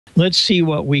let's see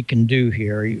what we can do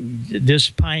here. This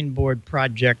pine board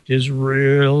project is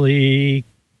really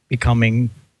becoming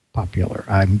popular.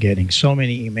 I'm getting so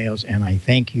many emails, and I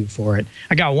thank you for it.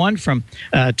 I got one from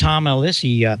Tom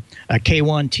Alissi,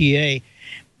 K1TA.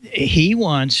 He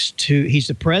wants to, he's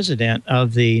the president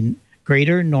of the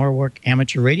Greater Norwalk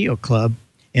Amateur Radio Club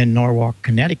in Norwalk,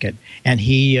 Connecticut, and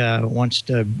he wants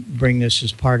to bring this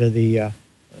as part of the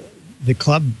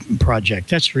club project.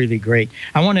 That's really great.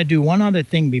 I want to do one other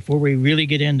thing before we really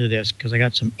get into this, because I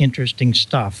got some interesting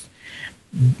stuff.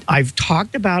 I've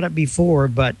talked about it before,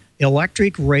 but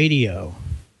electric radio,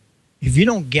 if you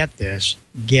don't get this,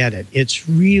 get it. It's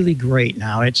really great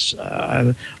now. It's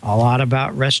a lot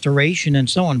about restoration and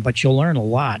so on, but you'll learn a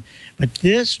lot. But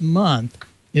this month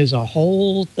is a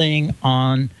whole thing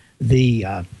on the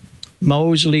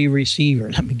Mosley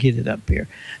receiver. Let me get it up here.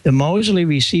 The Mosley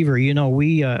receiver, you know,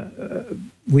 we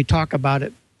talk about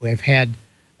it. We've had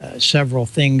several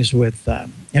things with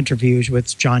interviews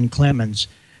with John Clemens,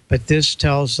 but this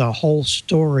tells the whole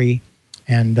story,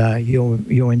 and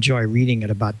you'll enjoy reading it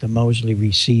about the Mosley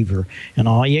receiver. And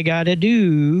all you got to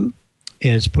do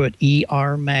is put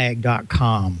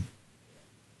ermag.com.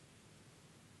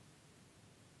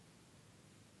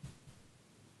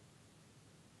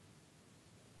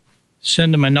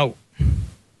 Send them a note.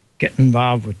 Get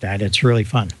involved with that. It's really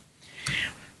fun.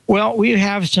 Well, we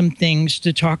have some things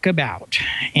to talk about.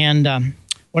 And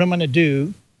what I'm going to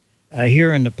do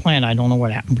here in the plant, I don't know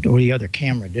what happened. The other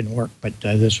camera didn't work, but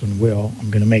this one will.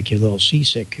 I'm going to make you a little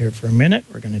seasick here for a minute.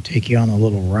 We're going to take you on a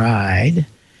little ride.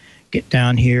 Get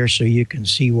down here so you can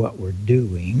see what we're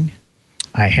doing.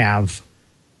 I have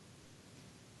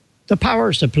the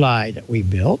power supply that we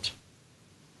built.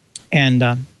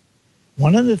 And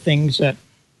one of the things that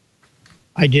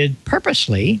I did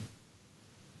purposely,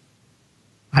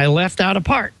 I left out a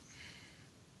part.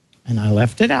 And I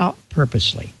left it out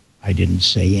purposely. I didn't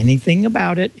say anything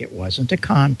about it. It wasn't a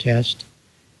contest.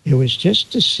 It was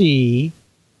just to see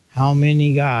how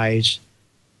many guys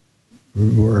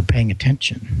were paying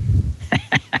attention.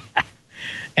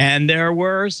 And there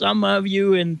were some of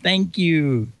you, and thank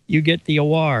you. You get the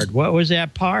award. What was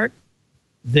that part?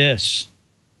 This,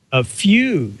 a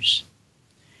fuse.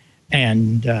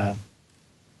 And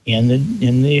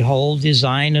in the whole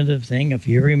design of the thing, if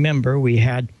you remember, we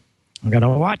had, I'm going to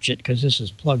watch it because this is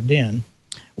plugged in.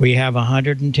 We have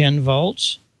 110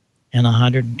 volts and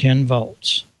 110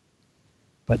 volts.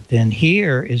 But then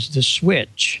here is the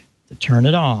switch to turn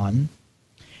it on.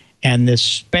 And the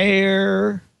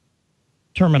spare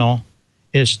terminal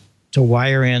is to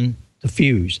wire in the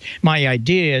fuse. My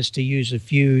idea is to use a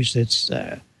fuse that's,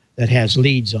 that has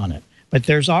leads on it. But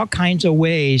there's all kinds of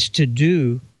ways to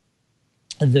do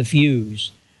the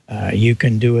fuse. You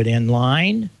can do it in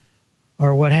line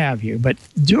or what have you. But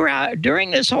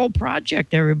during this whole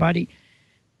project, everybody,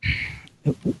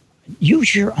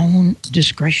 use your own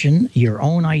discretion, your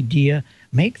own idea,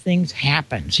 make things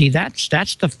happen. See,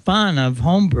 that's the fun of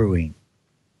homebrewing.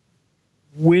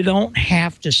 We don't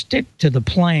have to stick to the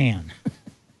plan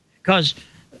because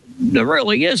there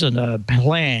really isn't a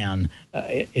plan.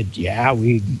 Yeah,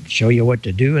 we show you what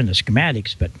to do in the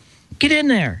schematics, but get in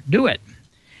there, do it.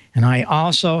 And I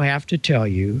also have to tell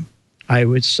you, I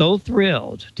was so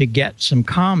thrilled to get some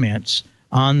comments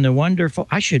on the wonderful,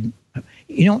 I should,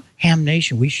 you know,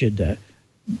 HAMNation, we should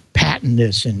patent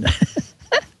this and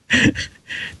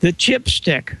the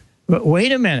chipstick. But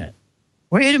wait a minute,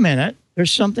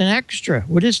 there's something extra.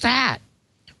 What is that?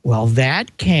 Well,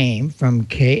 that came from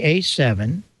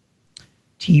KA7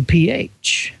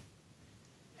 TPH.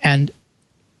 And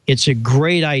it's a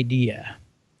great idea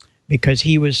because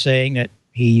he was saying that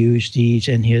he used these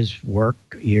in his work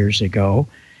years ago.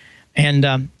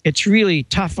 And it's really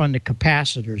tough on the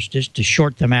capacitors just to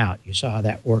short them out. You saw how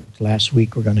that worked last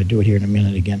week. We're going to do it here in a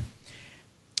minute again.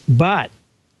 But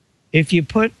if you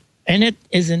put, and it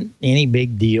isn't any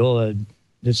big deal.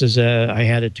 This is I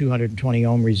had a 220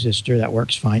 ohm resistor that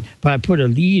works fine, but I put a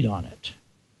lead on it.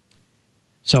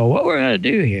 So what we're going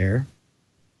to do here,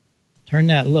 turn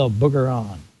that little booger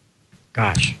on.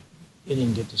 Gosh, you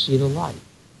didn't get to see the light.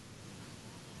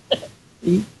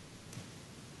 See?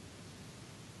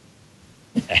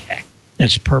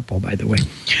 That's purple, by the way.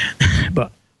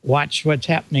 But watch what's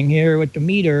happening here with the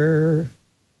meter.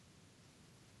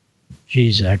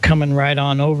 She's coming right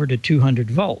on over to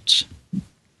 200 volts.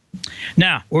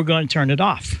 Now, we're going to turn it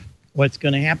off. What's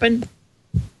going to happen?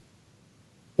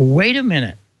 Wait a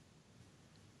minute.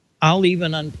 I'll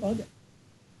even unplug it.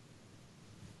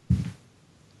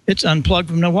 It's unplugged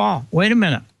from the wall. Wait a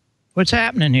minute. What's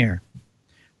happening here?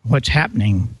 What's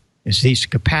happening is these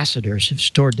capacitors have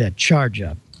stored that charge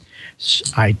up.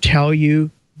 I tell you,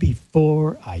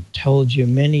 before. I told you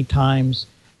many times,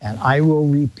 and I will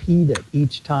repeat it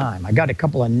each time. I got a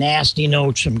couple of nasty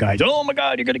notes from guys. Oh my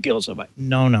God, you're going to kill somebody.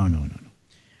 No, no, no, no, no.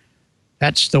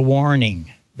 That's the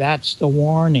warning. That's the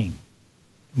warning.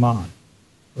 Come on.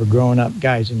 We're grown up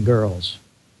guys and girls,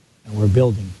 and we're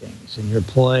building things, and you're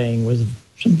playing with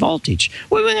some voltage.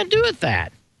 What are we going to do with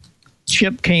that?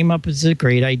 Chip came up with a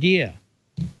great idea.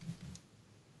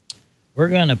 We're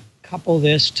going to couple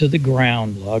this to the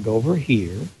ground lug over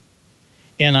here,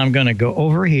 and I'm going to go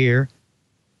over here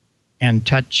and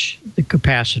touch the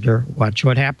capacitor. Watch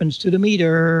what happens to the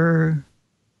meter.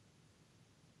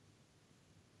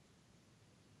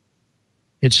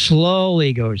 It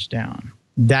slowly goes down.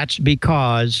 That's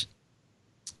because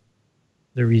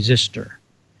the resistor.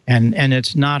 And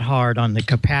it's not hard on the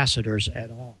capacitors at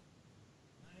all.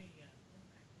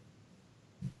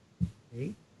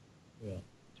 Okay. We'll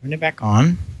turn it back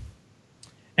on.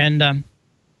 And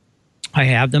I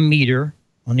have the meter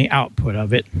on the output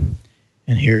of it.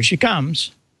 And here she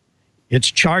comes. It's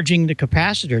charging the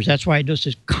capacitors. That's why it does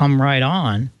just come right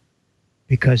on,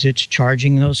 because it's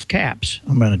charging those caps.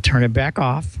 I'm going to turn it back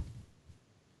off.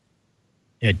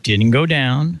 It didn't go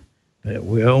down, but it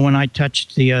will when I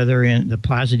touch the other end, the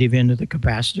positive end of the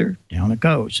capacitor. Down it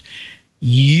goes.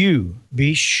 You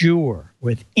be sure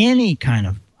with any kind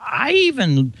of, I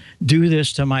even do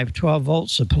this to my 12-volt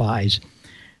supplies.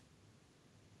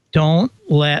 Don't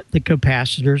let the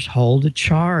capacitors hold a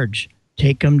charge.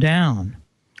 Take them down.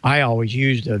 I always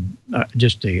used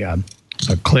just a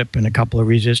clip and a couple of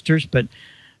resistors, but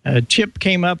Chip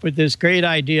came up with this great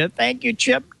idea. Thank you,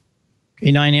 Chip.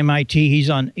 K9MIT.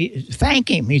 He's on. Thank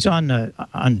him. He's on the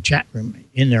chat room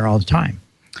in there all the time,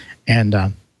 and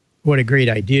what a great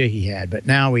idea he had. But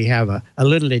now we have a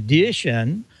little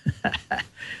addition.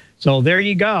 So there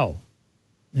you go.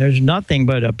 There's nothing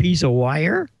but a piece of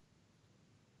wire,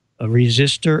 a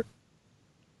resistor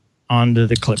onto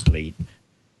the clip lead.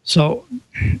 So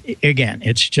again,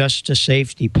 it's just a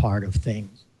safety part of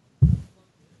things,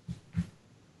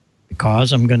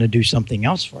 because I'm going to do something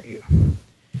else for you.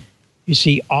 You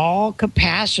see, all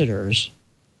capacitors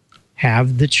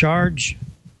have the charge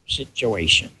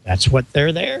situation. That's what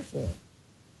they're there for.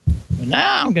 But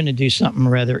now I'm going to do something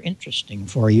rather interesting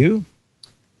for you.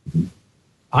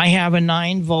 I have a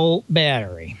 9-volt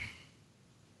battery,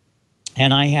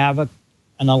 and I have an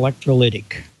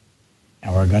electrolytic.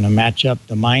 And we're going to match up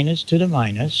the minus to the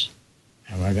minus,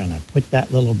 and we're going to put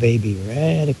that little baby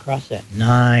right across that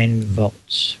 9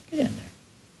 volts. Get in there.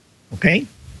 Okay?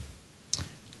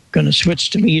 Going to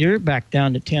switch the meter back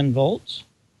down to 10 volts,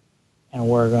 and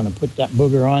we're going to put that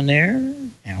booger on there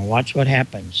and watch what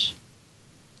happens.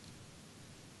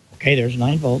 Okay, there's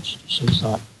 9 volts. So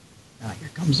stop. Now here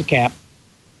comes the cap.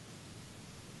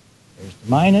 There's the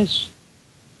minus.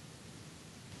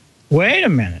 Wait a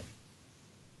minute.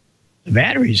 The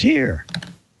battery's here.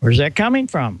 Where's that coming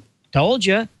from? Told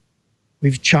you.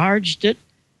 We've charged it,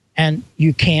 and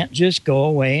you can't just go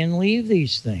away and leave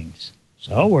these things.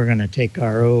 So we're going to take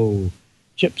our old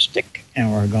chipstick,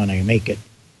 and we're going to make it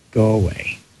go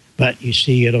away. But you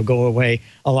see, it'll go away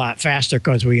a lot faster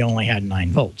because we only had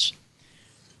 9 volts.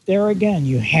 There again,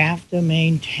 you have to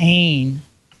maintain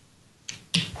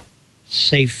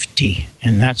safety,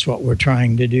 and that's what we're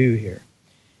trying to do here.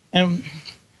 And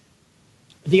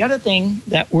the other thing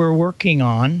that we're working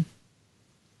on,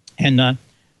 and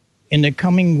in the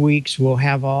coming weeks, we'll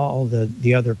have all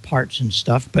the other parts and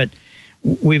stuff, but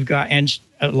we've got, and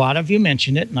a lot of you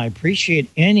mentioned it, and I appreciate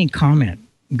any comment,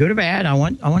 good or bad. I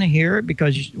want to hear it,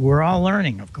 because we're all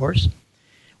learning, of course.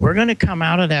 We're going to come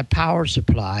out of that power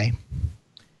supply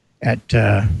at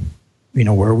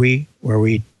where we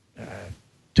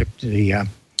took the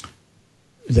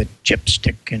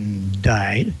chipstick and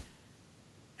died,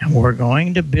 and we're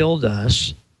going to build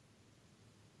us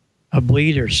a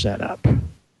bleeder setup.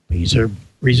 These are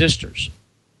resistors.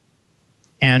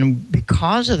 And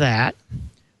because of that,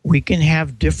 we can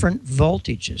have different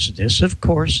voltages. This, of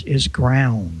course, is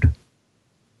ground.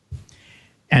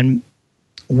 And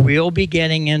we'll be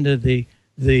getting into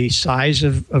the size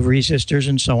of resistors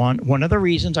and so on. One of the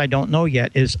reasons I don't know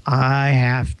yet is I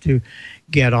have to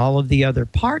get all of the other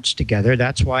parts together.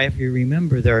 That's why, if you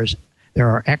remember, there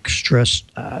are extra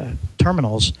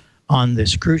terminals on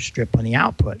this screw strip on the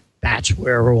output. That's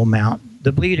where we'll mount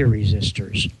the bleeder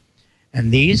resistors.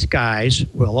 And these guys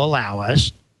will allow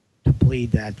us to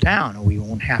bleed that down, and we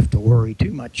won't have to worry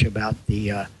too much about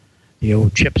the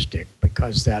old chipstick,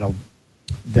 because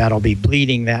that'll be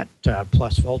bleeding that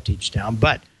plus voltage down.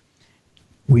 But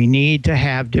we need to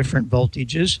have different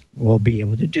voltages. We'll be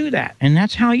able to do that, and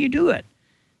that's how you do it.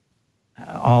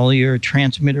 all your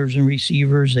transmitters and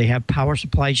receivers, they have power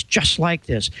supplies just like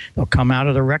this. They'll come out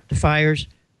of the rectifiers.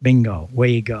 Bingo,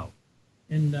 way you go.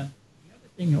 And the other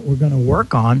thing that we're going to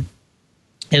work on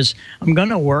is I'm going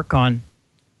to work on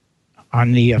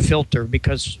the filter,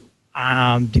 because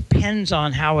depends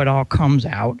on how it all comes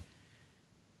out.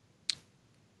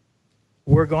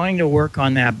 We're going to work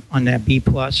on that B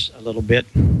plus a little bit.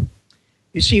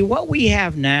 You see, what we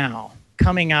have now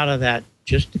coming out of that,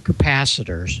 just the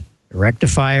capacitors, the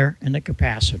rectifier and the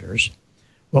capacitors,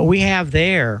 what we have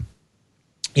there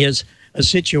is a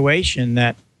situation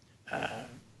that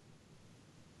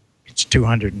it's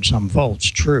 200 and some volts,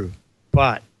 true.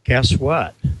 But guess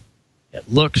what?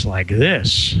 It looks like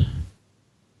this.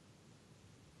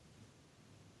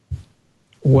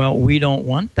 Well, we don't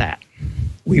want that.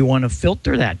 We want to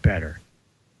filter that better.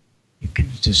 You can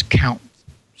just count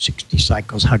 60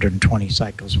 cycles, 120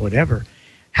 cycles, whatever.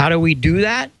 How do we do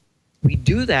that? We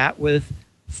do that with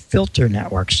filter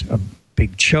networks, a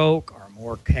big choke or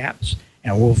more caps,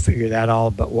 and we'll figure that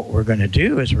all. But what we're going to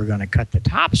do is we're going to cut the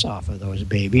tops off of those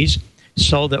babies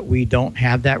so that we don't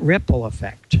have that ripple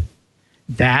effect.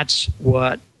 That's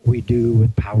what we do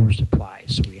with power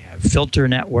supplies. We have filter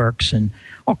networks and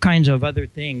all kinds of other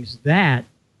things that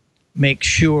make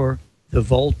sure the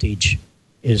voltage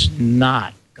is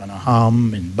not going to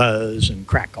hum and buzz and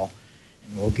crackle.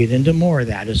 And we'll get into more of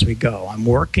that as we go. I'm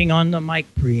working on the mic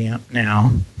preamp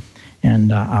now,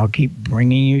 and I'll keep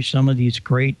bringing you some of these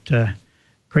great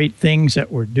things that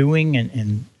we're doing,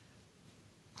 and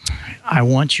I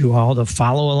want you all to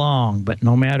follow along. But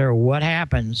no matter what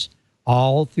happens,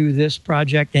 all through this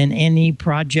project and any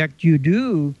project you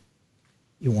do,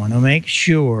 you want to make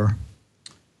sure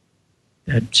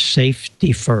that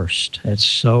safety first. That's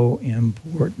so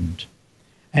important.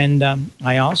 And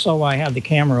I have the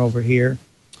camera over here.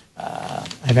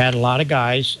 I've had a lot of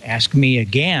guys ask me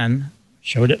again,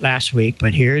 showed it last week,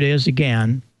 but here it is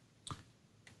again,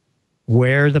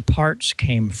 where the parts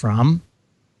came from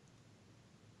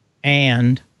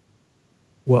and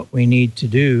what we need to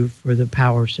do for the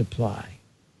power supply.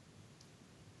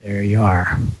 There you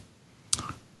are.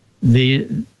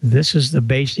 This is the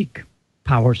basic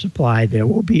power supply. There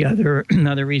will be other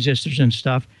resistors and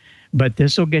stuff, but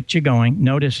this will get you going.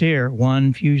 Notice here,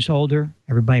 one fuse holder.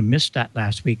 Everybody missed that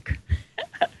last week.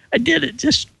 I did it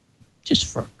just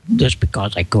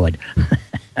because I could.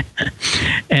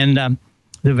 And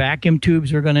the vacuum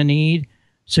tubes we're going to need,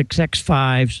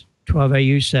 6X5s,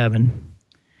 12AU7.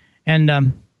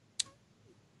 And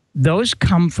those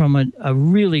come from a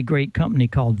really great company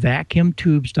called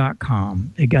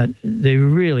vacuumtubes.com. They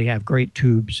really have great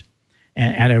tubes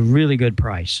at a really good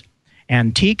price.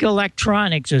 Antique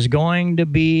Electronics is going to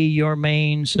be your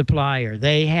main supplier.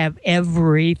 They have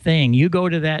everything. You go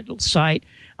to that site,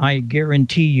 I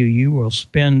guarantee you will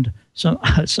spend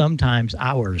sometimes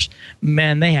hours.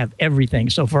 Man, they have everything.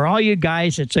 So for all you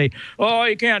guys that say, oh,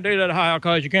 you can't do that, Heil,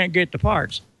 because you can't get the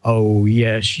parts. Oh,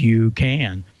 yes, you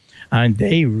can. And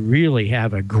they really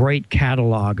have a great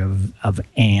catalog of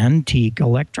antique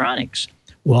electronics.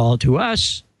 Well, to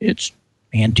us, it's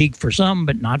antique for some,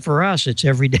 but not for us. It's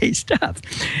everyday stuff.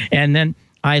 And then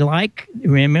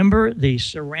remember the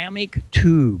ceramic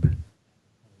tube.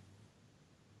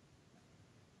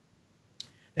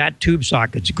 That tube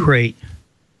socket's great.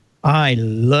 I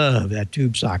love that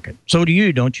tube socket. So do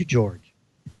you, don't you, George?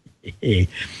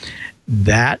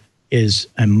 That is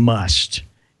a must.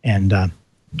 And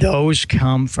those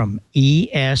come from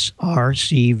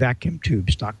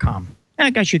esrcvacuumtubes.com. I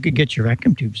guess you could get your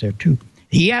vacuum tubes there too.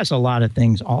 He has a lot of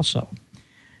things also.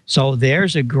 So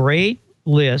there's a great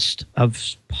list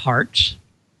of parts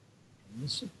and the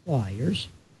suppliers.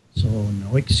 So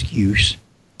no excuse.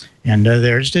 And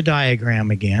there's the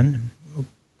diagram again. We'll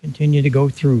continue to go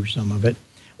through some of it.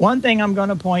 One thing I'm going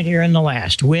to point here in the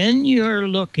last. When you're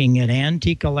looking at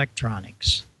antique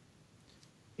electronics,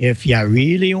 if you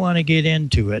really want to get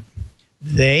into it,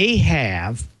 they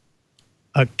have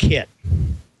a kit.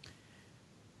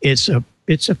 It's a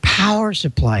power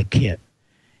supply kit.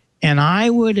 And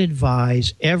I would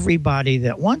advise everybody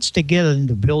that wants to get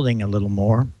into building a little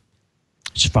more,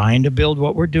 it's fine to build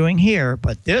what we're doing here,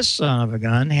 but this son of a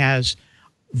gun has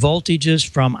voltages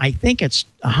from, I think it's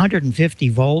 150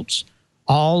 volts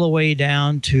all the way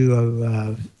down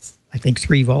to, I think,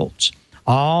 3 volts.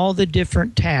 All the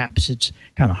different taps. It's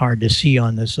kind of hard to see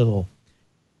on this little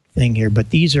thing here,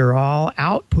 but these are all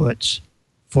outputs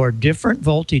for different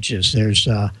voltages. There's,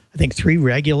 I think, 3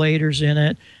 regulators in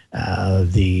it.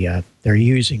 They're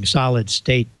using solid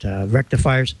state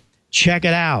rectifiers. Check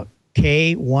it out,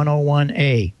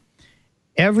 K101A.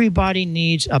 Everybody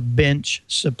needs a bench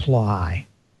supply,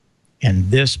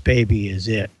 and this baby is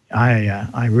it.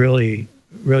 I really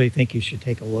think you should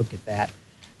take a look at that.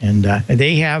 And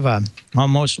they have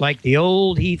almost like the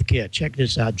old Heath kit. Check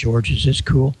this out, George. Is this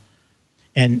cool?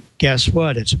 And guess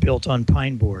what? It's built on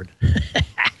pine board.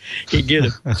 You get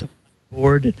a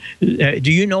board.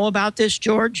 Do you know about this,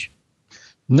 George?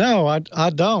 No, I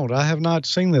don't. I have not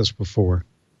seen this before.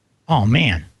 Oh,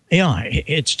 man. Yeah,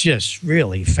 it's just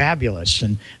really fabulous.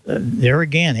 And there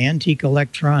again, Antique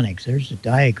Electronics. There's a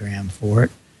diagram for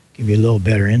it. Give you a little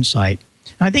better insight.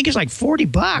 I think it's like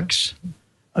 $40.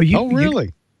 Oh,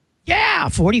 really? Yeah,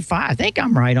 45. I think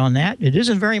I'm right on that. It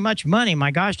isn't very much money.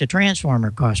 My gosh, the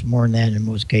transformer costs more than that in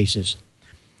most cases.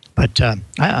 But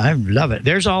I love it.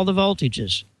 There's all the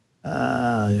voltages.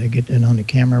 I get that on the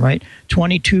camera right.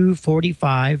 22,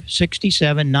 45,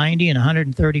 67, 90, and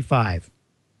 135.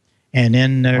 And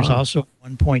then there's also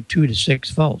 1.2 to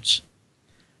 6 volts.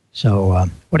 So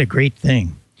what a great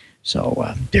thing.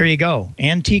 So there you go.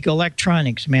 Antique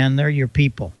Electronics, man, they're your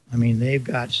people. I mean, they've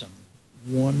got some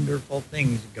wonderful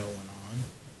things going on.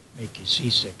 Make you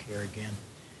seasick here again.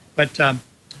 But I'm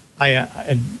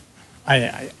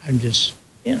just,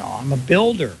 I'm a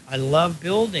builder. I love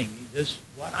building.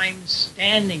 What I'm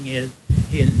standing in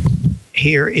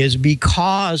here is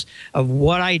because of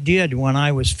what I did when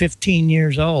I was 15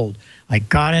 years old. I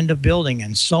got into building,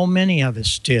 and so many of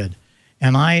us did.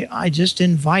 And I just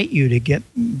invite you to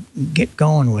get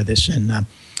going with us. And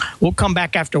we'll come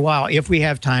back after a while. If we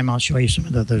have time, I'll show you some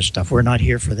of the other stuff. We're not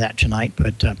here for that tonight,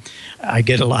 but I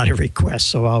get a lot of requests,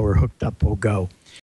 so while we're hooked up, we'll go.